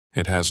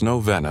It has no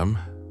venom,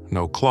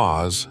 no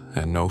claws,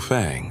 and no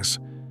fangs.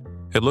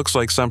 It looks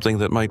like something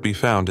that might be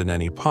found in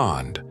any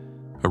pond,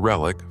 a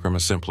relic from a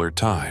simpler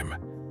time.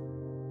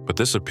 But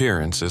this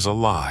appearance is a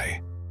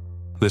lie.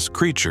 This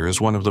creature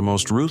is one of the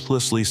most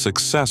ruthlessly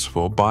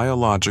successful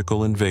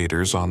biological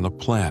invaders on the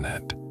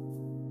planet.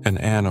 An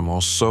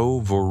animal so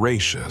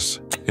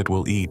voracious it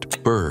will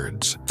eat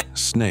birds,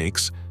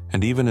 snakes,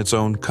 and even its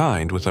own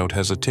kind without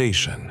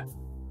hesitation.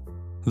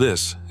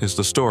 This is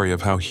the story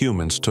of how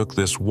humans took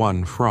this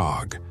one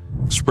frog,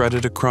 spread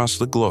it across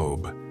the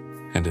globe,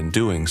 and in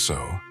doing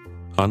so,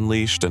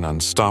 unleashed an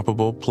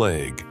unstoppable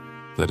plague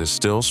that is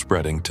still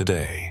spreading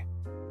today.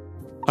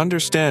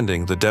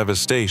 Understanding the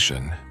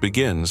devastation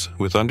begins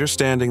with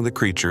understanding the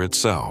creature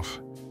itself,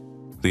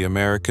 the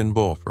American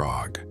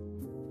bullfrog.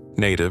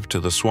 Native to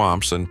the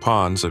swamps and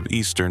ponds of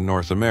eastern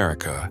North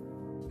America,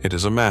 it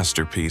is a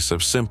masterpiece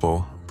of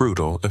simple,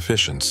 brutal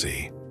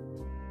efficiency.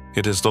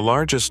 It is the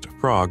largest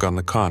frog on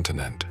the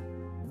continent,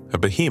 a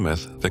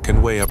behemoth that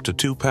can weigh up to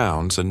 2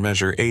 pounds and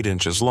measure 8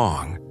 inches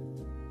long,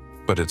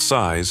 but its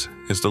size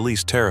is the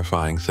least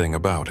terrifying thing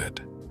about it.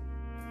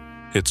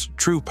 Its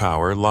true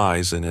power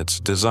lies in its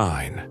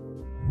design.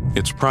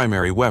 Its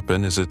primary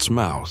weapon is its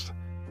mouth,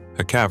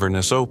 a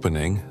cavernous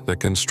opening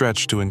that can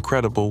stretch to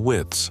incredible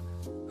widths,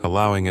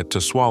 allowing it to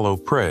swallow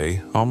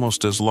prey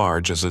almost as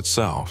large as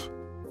itself.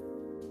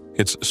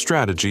 Its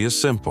strategy is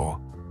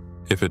simple.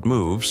 If it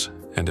moves,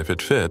 and if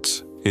it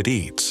fits, it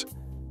eats.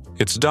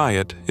 Its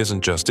diet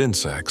isn't just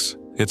insects,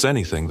 it's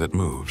anything that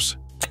moves.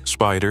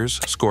 Spiders,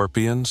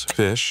 scorpions,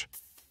 fish,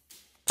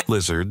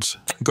 lizards,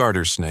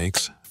 garter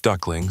snakes,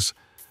 ducklings,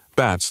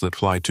 bats that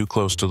fly too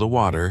close to the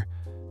water,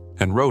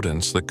 and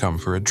rodents that come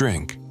for a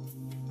drink.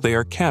 They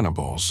are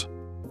cannibals,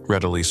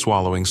 readily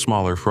swallowing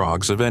smaller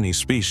frogs of any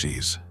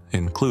species,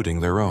 including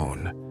their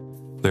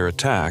own. Their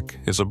attack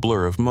is a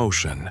blur of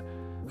motion,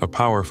 a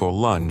powerful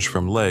lunge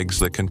from legs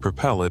that can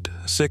propel it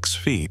 6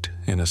 feet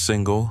in a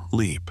single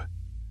leap.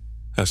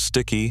 A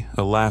sticky,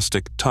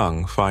 elastic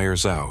tongue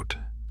fires out,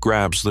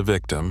 grabs the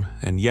victim,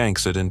 and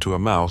yanks it into a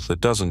mouth that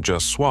doesn't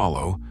just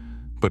swallow,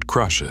 but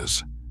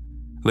crushes.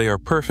 They are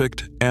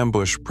perfect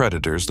ambush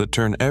predators that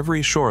turn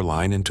every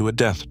shoreline into a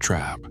death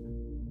trap.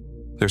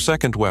 Their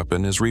second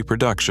weapon is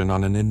reproduction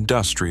on an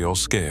industrial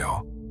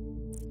scale.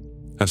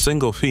 A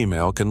single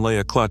female can lay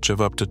a clutch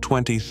of up to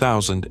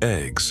 20,000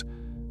 eggs,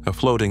 a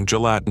floating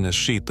gelatinous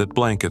sheet that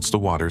blankets the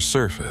water's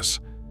surface.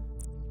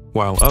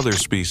 While other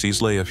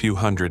species lay a few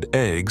hundred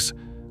eggs,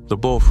 the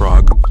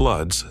bullfrog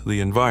floods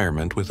the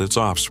environment with its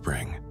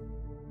offspring.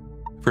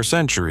 For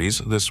centuries,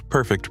 this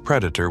perfect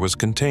predator was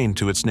contained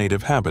to its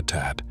native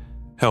habitat,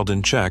 held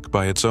in check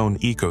by its own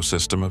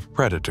ecosystem of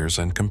predators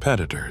and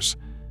competitors.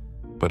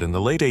 But in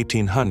the late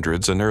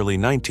 1800s and early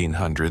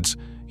 1900s,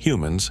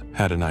 humans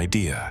had an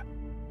idea.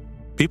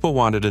 People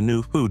wanted a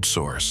new food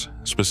source,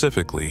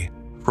 specifically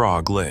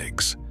frog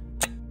legs.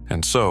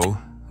 And so,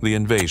 the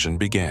invasion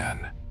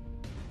began.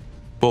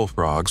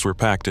 Bullfrogs were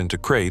packed into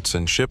crates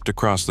and shipped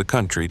across the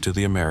country to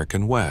the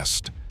American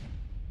West.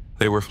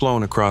 They were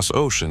flown across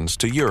oceans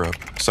to Europe,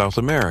 South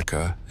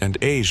America, and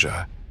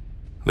Asia.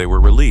 They were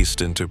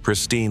released into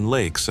pristine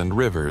lakes and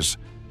rivers,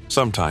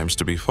 sometimes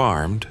to be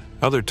farmed,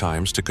 other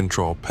times to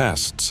control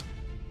pests.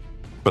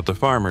 But the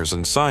farmers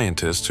and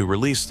scientists who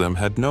released them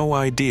had no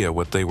idea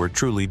what they were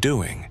truly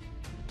doing.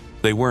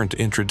 They weren't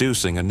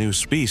introducing a new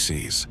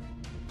species.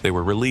 They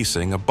were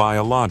releasing a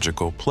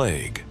biological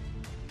plague.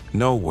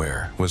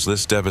 Nowhere was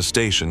this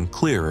devastation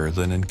clearer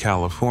than in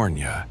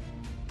California.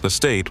 The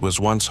state was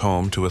once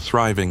home to a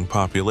thriving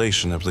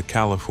population of the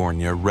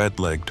California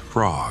red-legged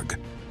frog,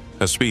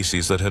 a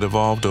species that had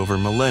evolved over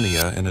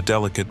millennia in a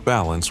delicate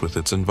balance with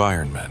its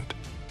environment.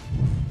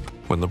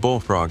 When the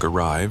bullfrog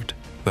arrived,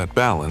 that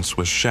balance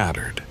was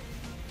shattered.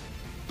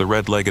 The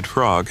red-legged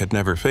frog had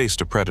never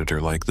faced a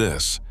predator like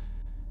this.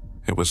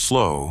 It was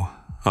slow,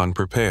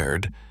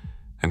 unprepared,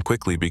 and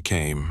quickly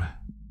became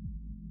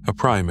a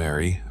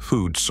primary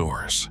food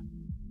source.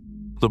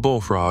 The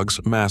bullfrog's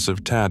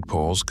massive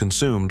tadpoles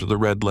consumed the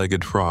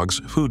red-legged frog's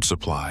food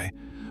supply,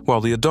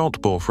 while the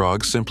adult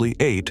bullfrogs simply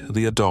ate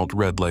the adult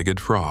red-legged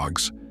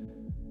frogs.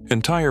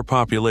 Entire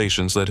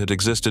populations that had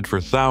existed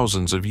for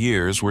thousands of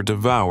years were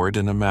devoured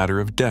in a matter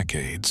of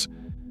decades.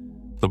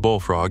 The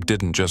bullfrog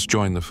didn't just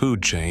join the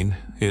food chain,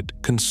 it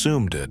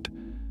consumed it,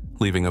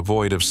 leaving a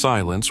void of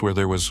silence where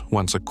there was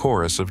once a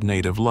chorus of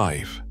native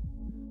life.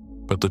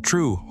 But the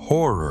true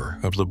horror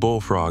of the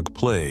bullfrog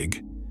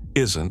plague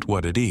isn't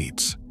what it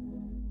eats.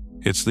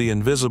 It's the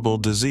invisible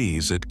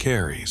disease it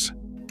carries.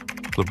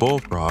 The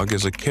bullfrog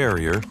is a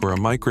carrier for a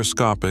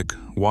microscopic,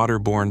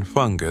 waterborne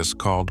fungus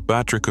called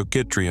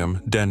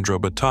Batrachochytrium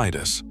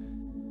dendrobatitis.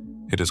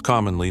 It is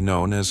commonly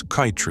known as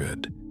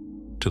chytrid.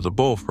 To the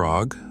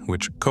bullfrog,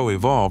 which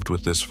co-evolved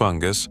with this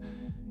fungus,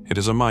 it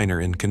is a minor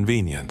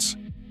inconvenience.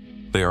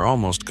 They are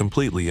almost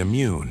completely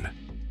immune.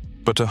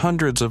 But to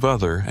hundreds of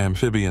other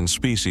amphibian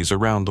species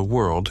around the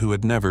world who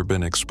had never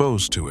been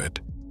exposed to it,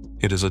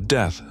 it is a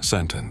death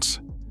sentence.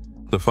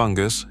 The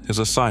fungus is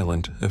a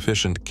silent,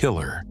 efficient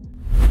killer.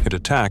 It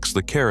attacks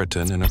the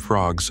keratin in a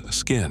frog's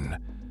skin,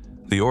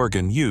 the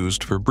organ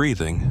used for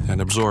breathing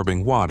and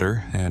absorbing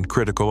water and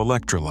critical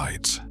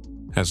electrolytes.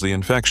 As the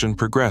infection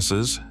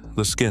progresses,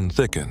 the skin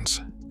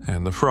thickens,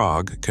 and the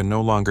frog can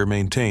no longer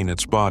maintain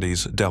its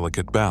body's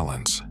delicate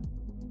balance.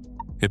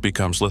 It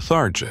becomes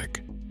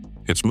lethargic,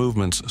 its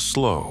movements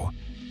slow,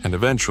 and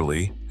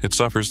eventually it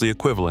suffers the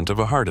equivalent of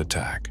a heart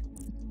attack.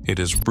 It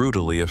is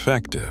brutally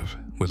effective,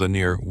 with a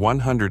near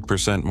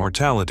 100%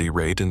 mortality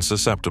rate in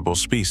susceptible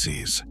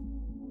species.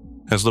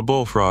 As the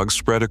bullfrogs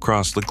spread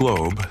across the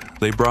globe,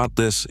 they brought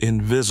this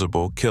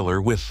invisible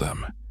killer with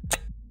them.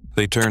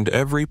 They turned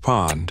every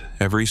pond,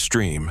 every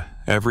stream,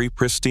 every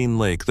pristine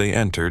lake they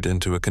entered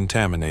into a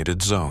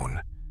contaminated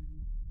zone.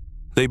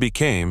 They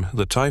became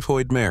the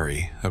Typhoid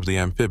Mary of the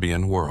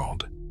amphibian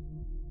world.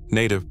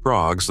 Native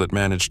frogs that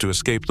managed to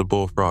escape the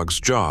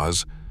bullfrog's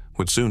jaws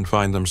would soon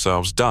find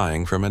themselves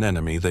dying from an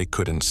enemy they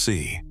couldn't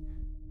see.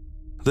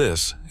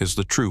 This is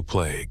the true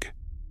plague,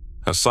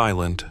 a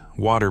silent,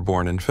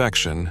 waterborne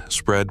infection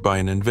spread by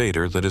an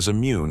invader that is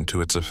immune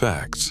to its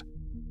effects.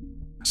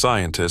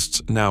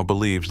 Scientists now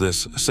believe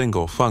this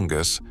single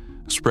fungus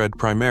spread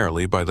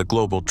primarily by the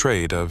global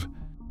trade of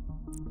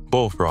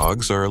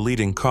bullfrogs are a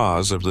leading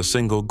cause of the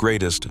single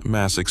greatest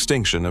mass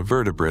extinction of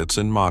vertebrates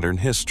in modern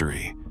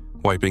history,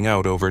 wiping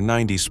out over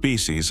 90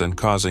 species and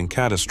causing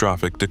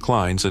catastrophic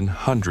declines in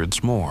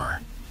hundreds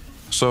more.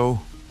 So,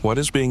 what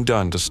is being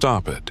done to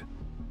stop it?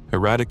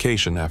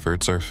 Eradication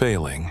efforts are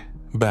failing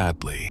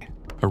badly.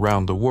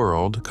 Around the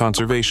world,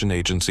 conservation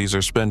agencies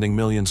are spending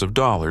millions of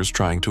dollars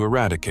trying to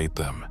eradicate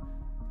them.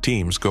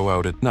 Teams go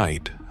out at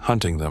night,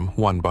 hunting them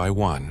one by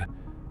one.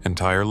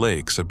 Entire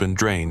lakes have been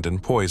drained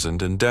and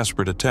poisoned in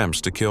desperate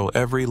attempts to kill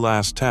every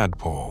last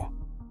tadpole.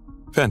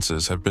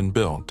 Fences have been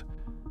built,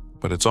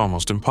 but it's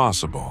almost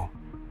impossible.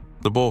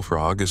 The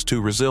bullfrog is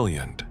too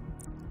resilient.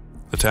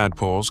 The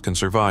tadpoles can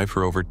survive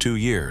for over 2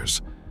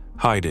 years,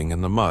 hiding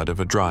in the mud of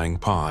a drying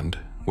pond,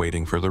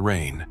 waiting for the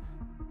rain.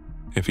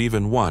 If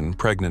even one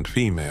pregnant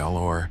female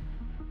or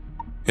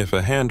if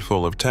a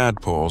handful of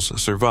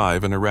tadpoles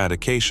survive an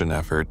eradication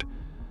effort,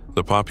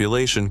 the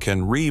population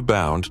can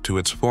rebound to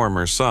its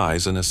former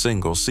size in a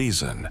single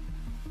season.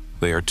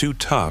 They are too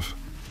tough,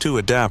 too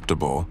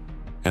adaptable,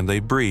 and they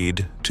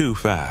breed too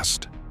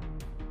fast.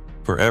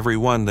 For every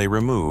one they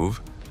remove,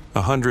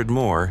 100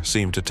 more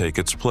seem to take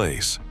its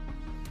place.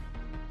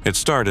 It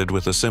started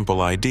with a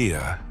simple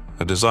idea,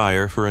 a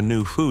desire for a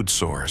new food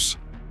source.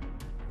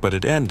 But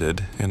it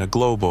ended in a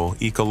global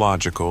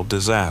ecological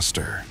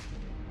disaster.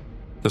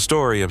 The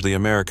story of the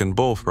American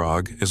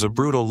bullfrog is a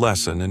brutal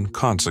lesson in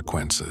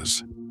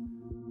consequences.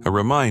 A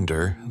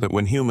reminder that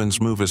when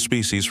humans move a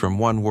species from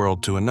one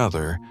world to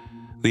another,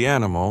 the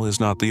animal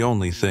is not the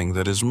only thing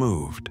that is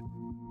moved.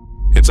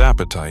 Its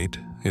appetite,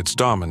 its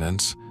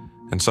dominance,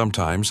 and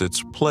sometimes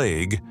its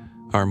plague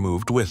are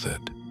moved with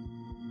it.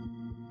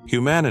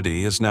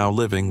 Humanity is now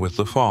living with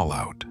the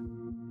fallout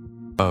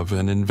of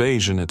an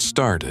invasion it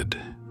started,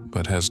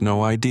 but has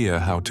no idea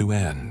how to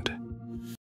end.